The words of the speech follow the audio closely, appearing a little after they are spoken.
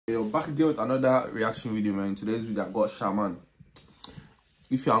Yo, back again with another reaction video, man. Today's video I got SHAMAN.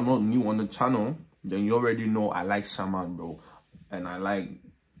 If you are not new on the channel, then you already know I like SHAMAN, bro, and I like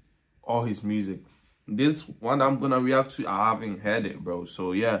all his music. This one I'm gonna react to, I haven't heard it, bro.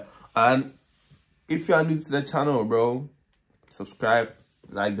 So yeah, and if you are new to the channel, bro, subscribe,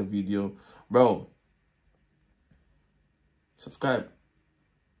 like the video, bro. Subscribe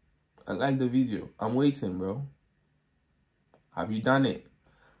and like the video. I'm waiting, bro. Have you done it?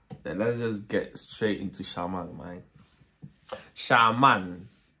 Then let's just get straight into SHAMAN, man. SHAMAN,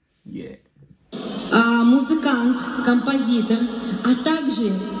 yeah. Музыкант, композитор, а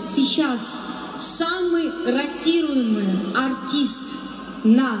также сейчас самый ротируемый артист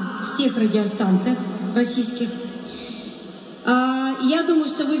на всех радиостанциях российских. Я думаю,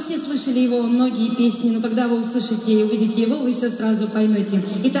 что вы все слышали его многие песни, но когда вы услышите и увидите его, вы все сразу поймете.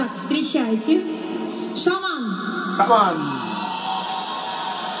 Итак, встречайте, SHAMAN! SHAMAN!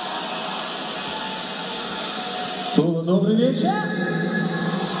 Добрый вечер!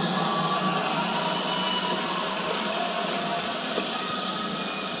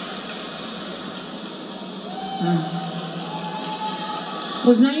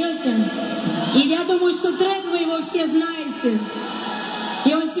 Узнаете? И я думаю, что трек вы его все знаете.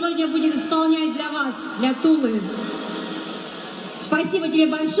 И он сегодня будет исполнять для вас, для Тулы. Спасибо тебе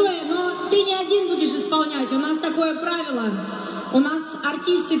большое, но ты не один будешь исполнять. У нас такое правило. У нас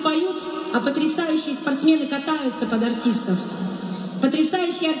артисты поют, а потрясающие спортсмены катаются под артистов.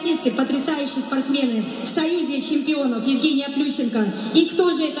 Потрясающие артисты, потрясающие спортсмены в Союзе чемпионов Евгения Плющенко. И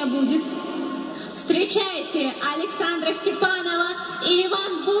кто же это будет? Встречайте Александра Степанова и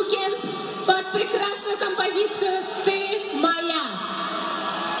Иван Букин под прекрасную композицию «Ты моя».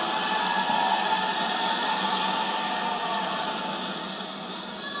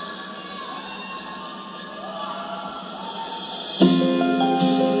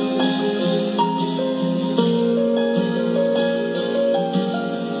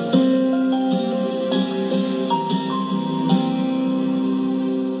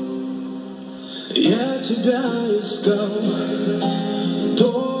 Я тебя искал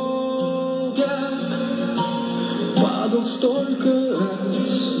долго, падал столько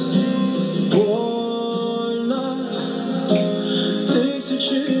раз, больно,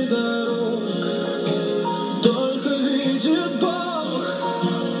 тысячи дорог, только видит Бог,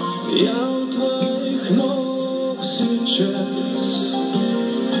 я у твоих ног сейчас,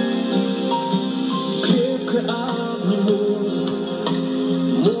 крепко обниму.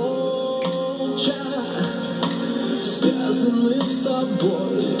 Связаны с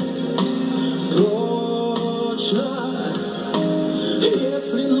тобой прочно,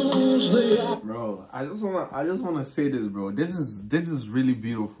 если нужно я. Bro, I just wanna say this, bro. This is really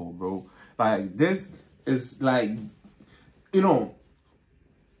beautiful, bro. Like, this is like, you know,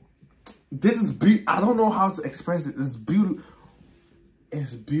 this is I don't know how to express it. It's beautiful.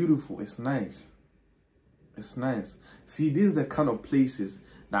 It's beautiful. It's nice. It's nice. See, these are the kind of places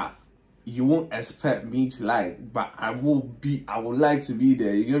that you won't expect me to like, but I would like to be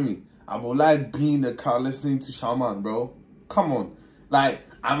there, you get me? I would like being in the car listening to SHAMAN, bro. Come on. Like,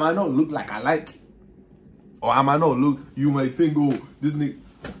 I might not look like I like, or I might not look, you might think, oh, this nigga.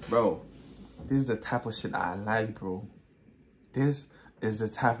 Bro, this is the type of shit I like, bro. This is the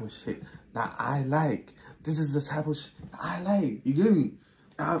type of shit that I like. This is the type of shit I like, you get me?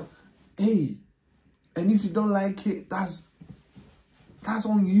 Hey, and if you don't like it, that's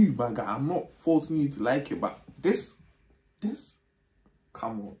on you, my guy. I'm not forcing you to like it, but this,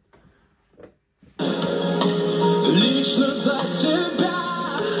 come on. Лично за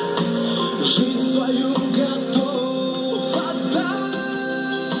тебя жизнь свою готов отдать.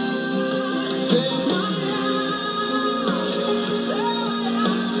 Ты моя, целая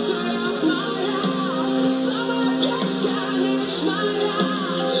моя, самая бесконечная,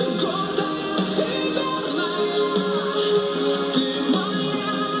 гордая и верная. Ты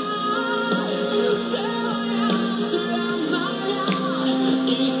моя, целая и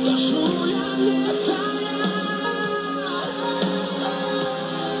скажу я не тая.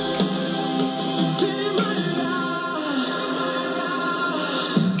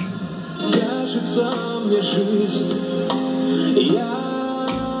 Кажется мне жизнь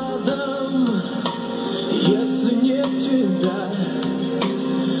ядом, если нет тебя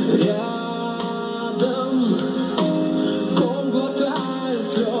рядом, ком глотая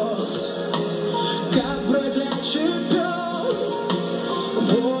слез, как бродячий пес,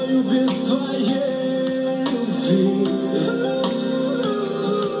 вою без твоей любви.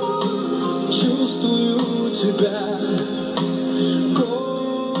 Чувствую тебя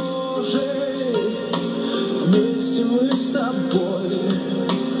кожей, вместе мы с тобой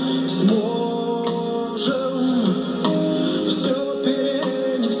сможем все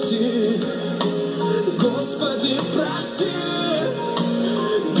перенести. Господи, прости,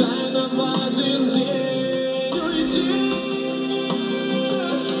 дай нам в один день уйти.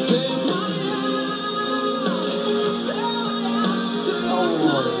 Ты моя, целая,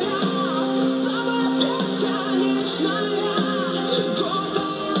 целая, самая бесконечная,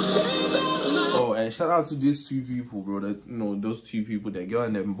 гордая и верная. Oh, and shout out to these two people, bro. That, you know, those two people, that girl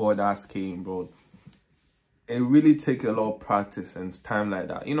and them boy that came, bro. It really takes a lot of practice and time like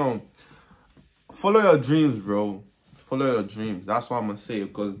that. You know, follow your dreams, bro. Follow your dreams. That's what I'm gonna say,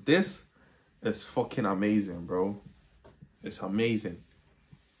 because this is fucking amazing, bro. It's amazing.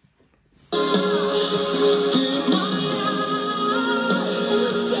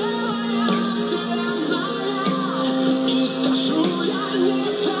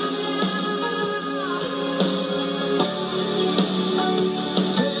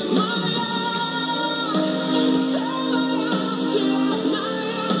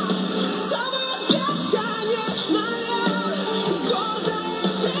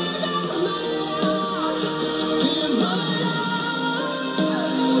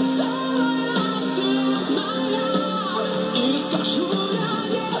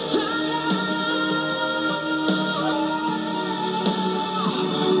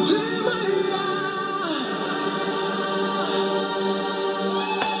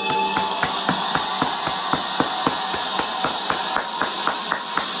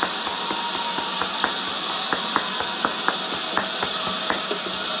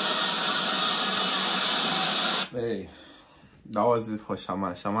 Hey, that was it for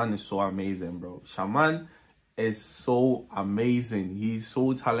Shaman. Shaman is so amazing, bro. Shaman is so amazing. He's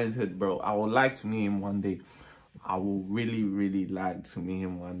so talented, bro. I would like to meet him one day. I will really, really like to meet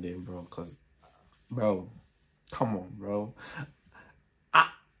him one day, bro. Because, bro, come on, bro.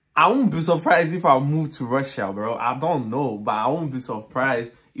 I won't be surprised if I move to Russia, bro. I don't know, but I won't be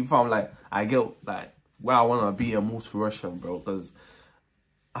surprised if I'm like, I get like where I want to be and move to Russia, bro. Because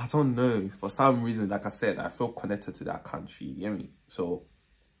I don't know, for some reason, like I said, I feel connected to that country, you get me? So,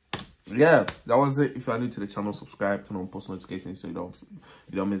 yeah, that was it. If you are new to the channel, subscribe, turn on post notifications so you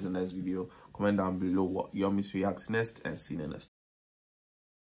don't miss the next video. Comment down below what you want me to react next, and see you in the next.